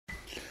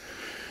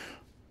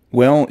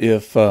Well,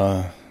 if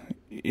the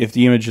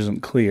image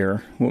isn't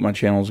clear, what my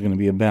channel is going to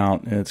be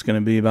about, it's going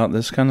to be about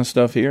this kind of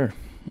stuff here.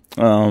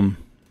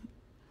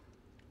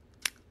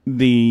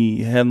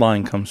 The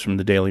headline comes from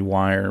the Daily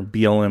Wire.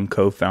 BLM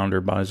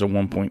co-founder buys a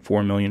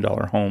 $1.4 million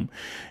home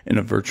in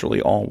a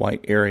virtually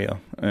all-white area,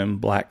 and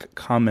black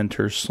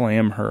commenters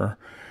slam her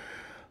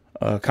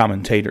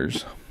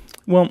commentators.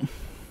 Well,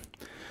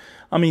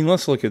 I mean,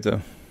 let's look at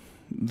the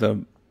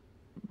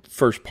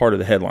first part of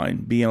the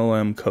headline.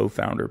 BLM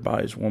co-founder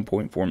buys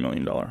 $1.4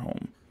 million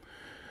home.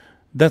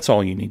 That's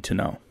all you need to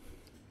know.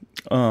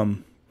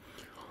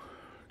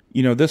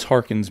 This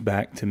harkens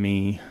back to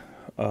me,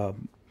 a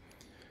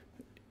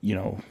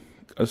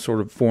sort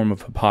of form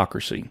of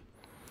hypocrisy.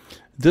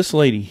 This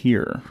lady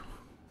here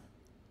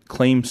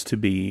claims to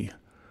be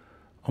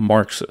a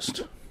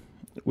Marxist,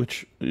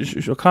 which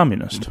is a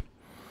communist.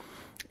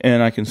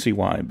 And I can see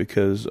why,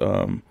 because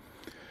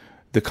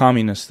the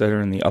communists that are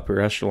in the upper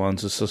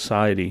echelons of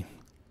society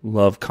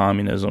love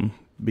communism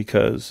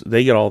because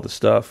they get all the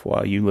stuff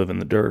while you live in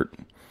the dirt.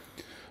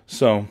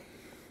 So,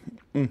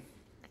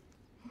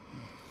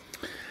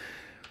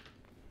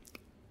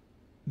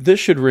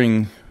 this should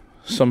ring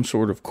some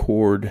sort of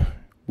chord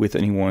with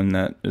anyone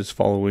that is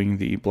following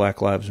the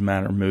Black Lives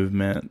Matter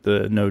movement,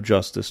 the no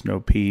justice, no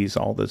peace,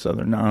 all this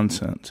other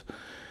nonsense.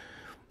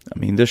 I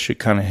mean, this should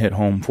kind of hit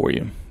home for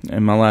you.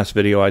 In my last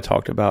video, I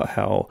talked about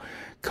how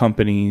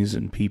companies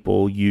and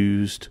people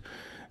used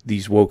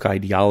these woke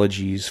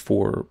ideologies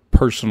for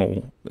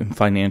personal and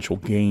financial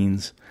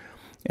gains.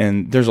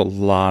 And there's a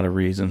lot of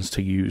reasons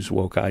to use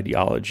woke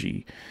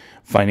ideology.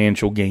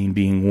 Financial gain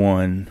being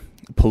one,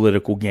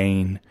 political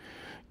gain,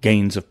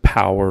 gains of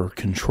power,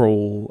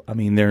 control. I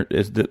mean,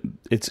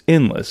 it's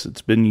endless.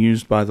 It's been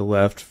used by the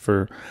left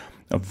for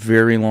a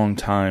very long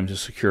time to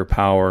secure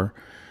power.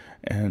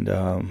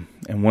 And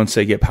once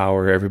they get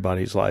power,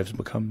 everybody's lives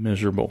become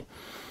miserable.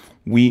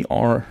 We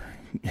are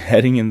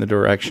heading in the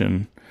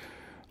direction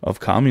of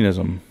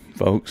communism,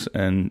 folks.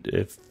 And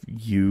if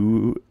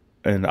you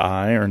and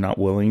I are not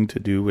willing to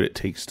do what it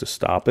takes to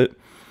stop it,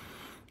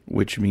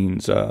 which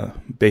means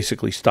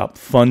basically stop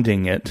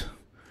funding it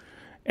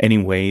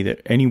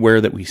anywhere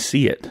that we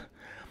see it,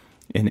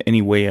 in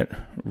any way it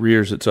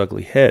rears its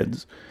ugly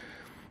heads,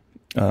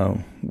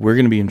 we're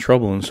going to be in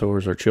trouble, and so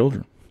is our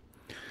children.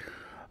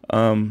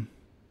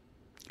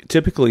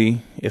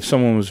 Typically, if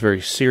someone was very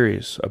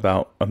serious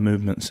about a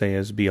movement, say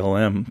as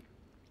BLM,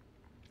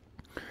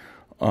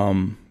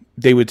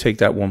 they would take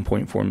that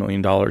 $1.4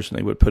 million and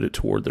they would put it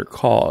toward their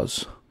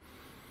cause.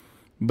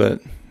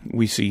 But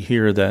we see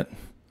here that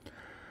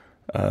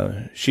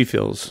she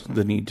feels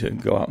the need to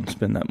go out and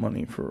spend that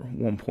money for a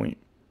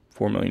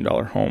 $1.4 million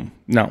home.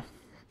 Now,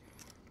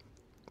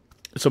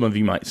 some of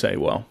you might say,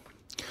 well,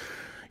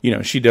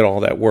 she did all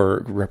that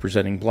work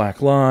representing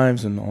black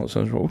lives and all this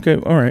other. Okay,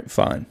 all right,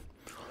 fine.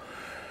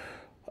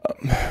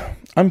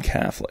 I'm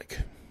Catholic.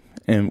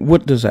 And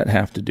what does that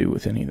have to do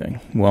with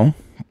anything? Well,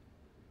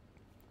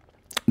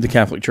 the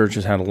Catholic Church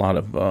has had a lot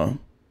of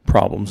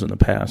problems in the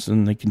past,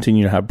 and they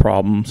continue to have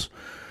problems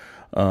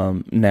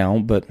now,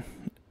 but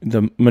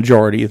the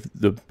majority of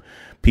the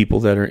people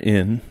that are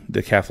in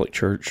the Catholic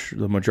Church,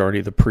 the majority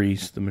of the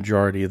priests, the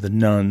majority of the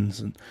nuns,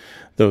 and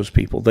those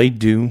people, they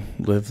do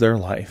live their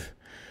life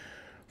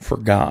for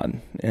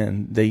God.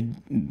 And they,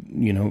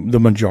 the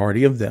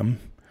majority of them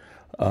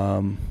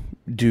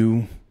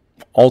do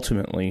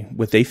ultimately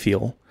what they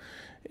feel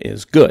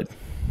is good.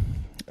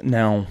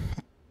 Now,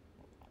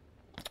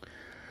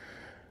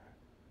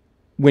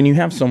 when you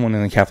have someone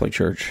in the Catholic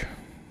Church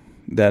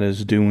that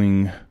is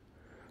doing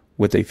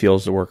what they feel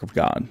is the work of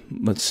God,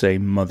 let's say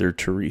Mother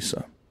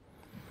Teresa.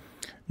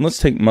 Let's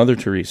take Mother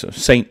Teresa,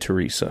 Saint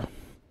Teresa,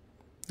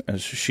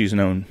 as she's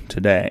known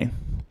today,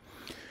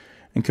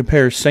 and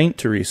compare Saint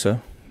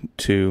Teresa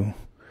to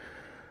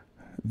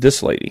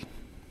this lady.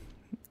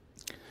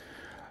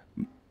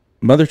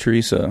 Mother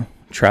Teresa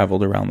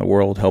traveled around the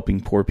world helping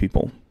poor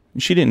people.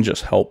 She didn't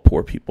just help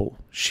poor people.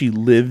 She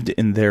lived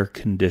in their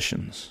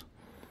conditions.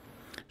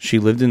 She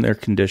lived in their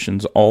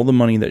conditions. All the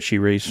money that she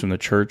raised from the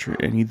church or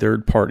any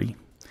third party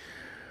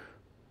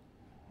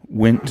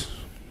went.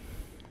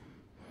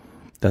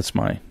 That's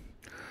my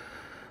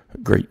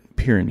Great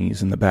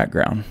Pyrenees in the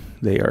background.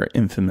 They are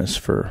infamous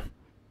for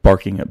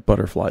barking at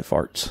butterfly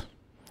farts.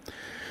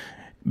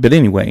 But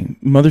anyway,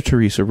 Mother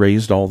Teresa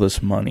raised all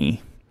this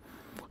money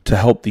to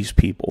help these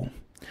people.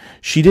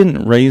 She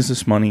didn't raise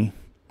this money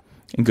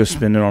and go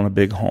spend it on a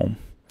big home.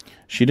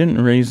 She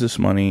didn't raise this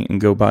money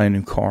and go buy a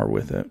new car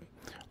with it,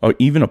 or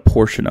even a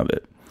portion of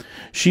it.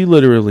 She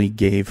literally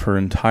gave her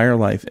entire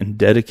life and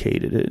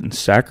dedicated it and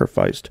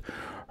sacrificed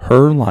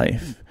her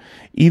life,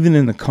 even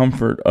in the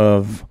comfort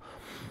of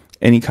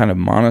any kind of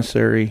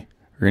monastery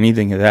or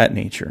anything of that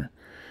nature.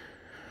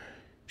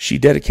 She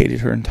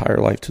dedicated her entire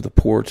life to the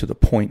poor to the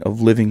point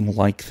of living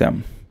like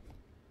them.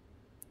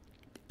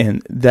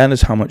 And that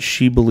is how much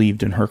she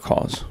believed in her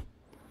cause.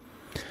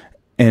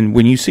 And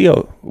when you see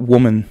a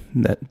woman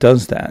that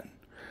does that,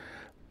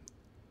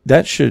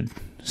 that should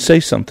say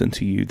something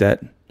to you,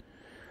 that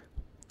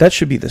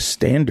should be the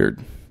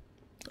standard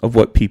of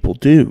what people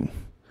do.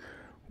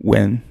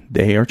 when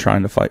they are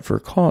trying to fight for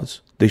a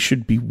cause. They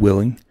should be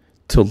willing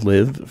to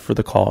live for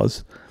the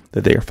cause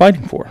that they are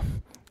fighting for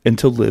and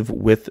to live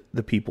with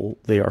the people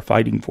they are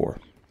fighting for.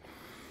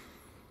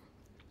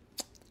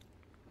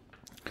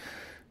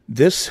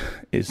 This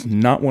is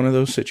not one of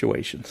those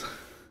situations.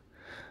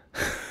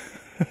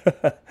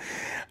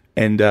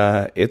 And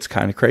it's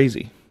kind of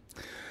crazy.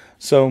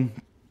 So,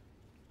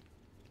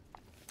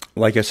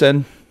 like I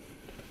said,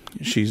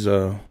 she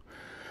did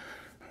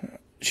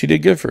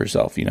good for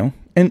herself, you know.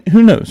 And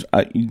who knows?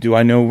 Do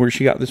I know where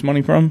she got this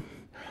money from?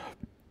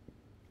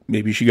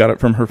 Maybe she got it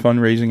from her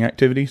fundraising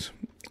activities.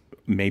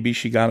 Maybe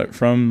she got it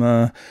from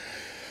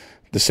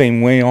the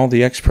same way all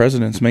the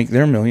ex-presidents make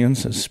their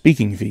millions, as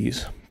speaking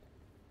fees.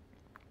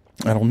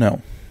 I don't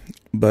know.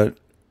 But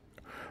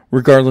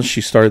regardless,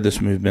 she started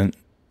this movement,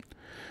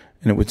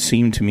 and it would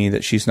seem to me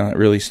that she's not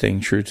really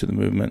staying true to the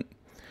movement.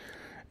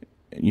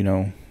 You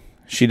know,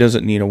 she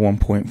doesn't need a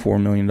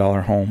 $1.4 million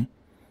home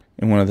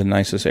in one of the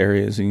nicest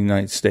areas in the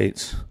United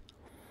States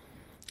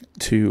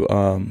to,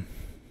 to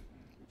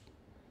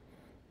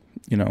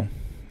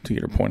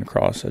get her point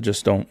across. I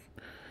don't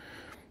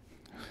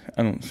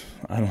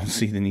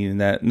see the need in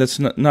that. And that's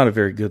not a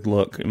very good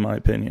look, in my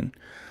opinion.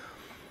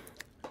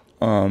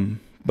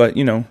 But,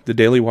 the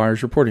Daily Wire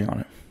is reporting on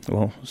it.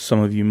 Well, some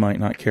of you might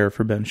not care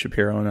for Ben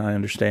Shapiro, and I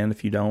understand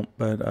if you don't.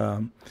 But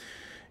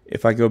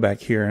if I go back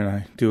here and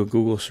I do a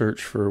Google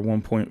search for a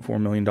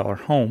 $1.4 million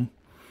home,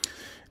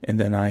 and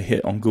then I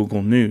hit on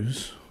Google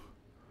News,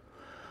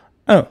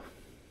 oh,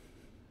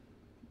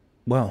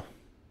 well,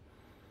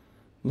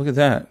 look at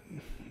that.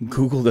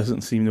 Google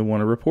doesn't seem to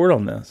want to report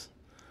on this.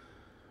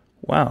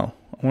 Wow.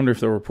 I wonder if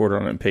they'll report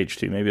on it on page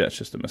 2. Maybe that's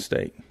just a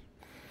mistake.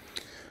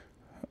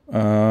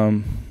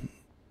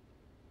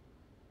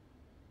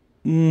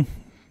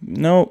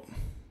 Nope.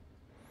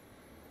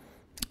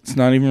 It's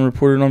not even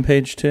reported on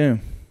page 2.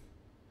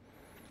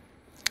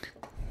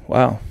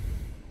 Wow.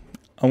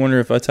 I wonder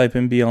if I type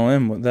in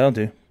BLM, what that'll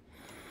do.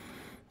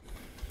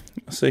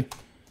 Let's see.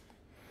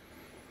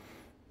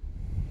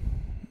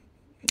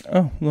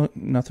 Oh, look,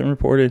 nothing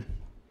reported.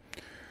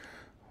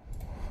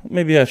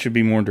 Maybe I should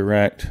be more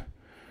direct.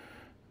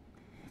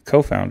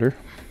 Co-founder.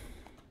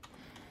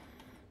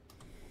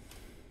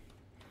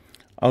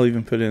 I'll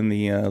even put in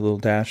the little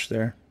dash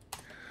there.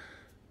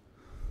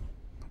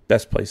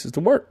 Best places to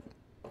work.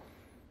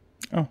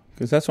 Oh,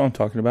 because that's what I'm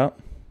talking about.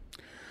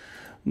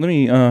 Let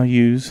me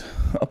use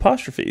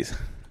apostrophes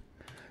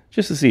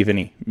just to see if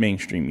any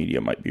mainstream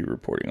media might be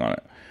reporting on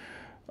it.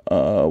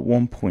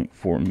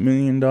 $1.4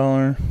 million.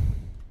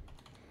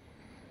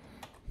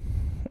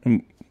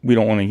 And we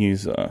don't want to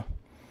use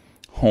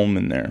home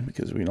in there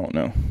because we don't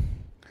know.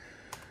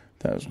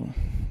 That was one.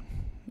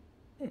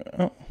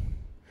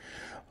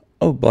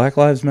 Oh, Black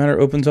Lives Matter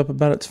opens up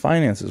about its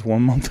finances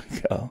 1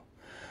 month ago.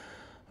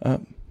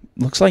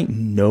 Looks like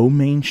no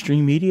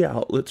mainstream media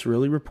outlets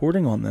really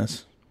reporting on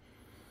this.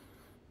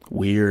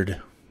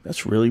 Weird.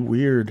 That's really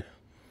weird.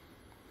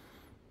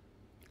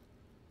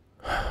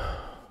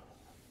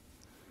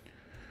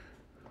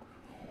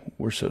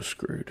 We're so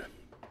screwed.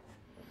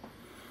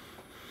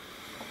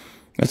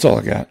 That's all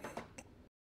I got.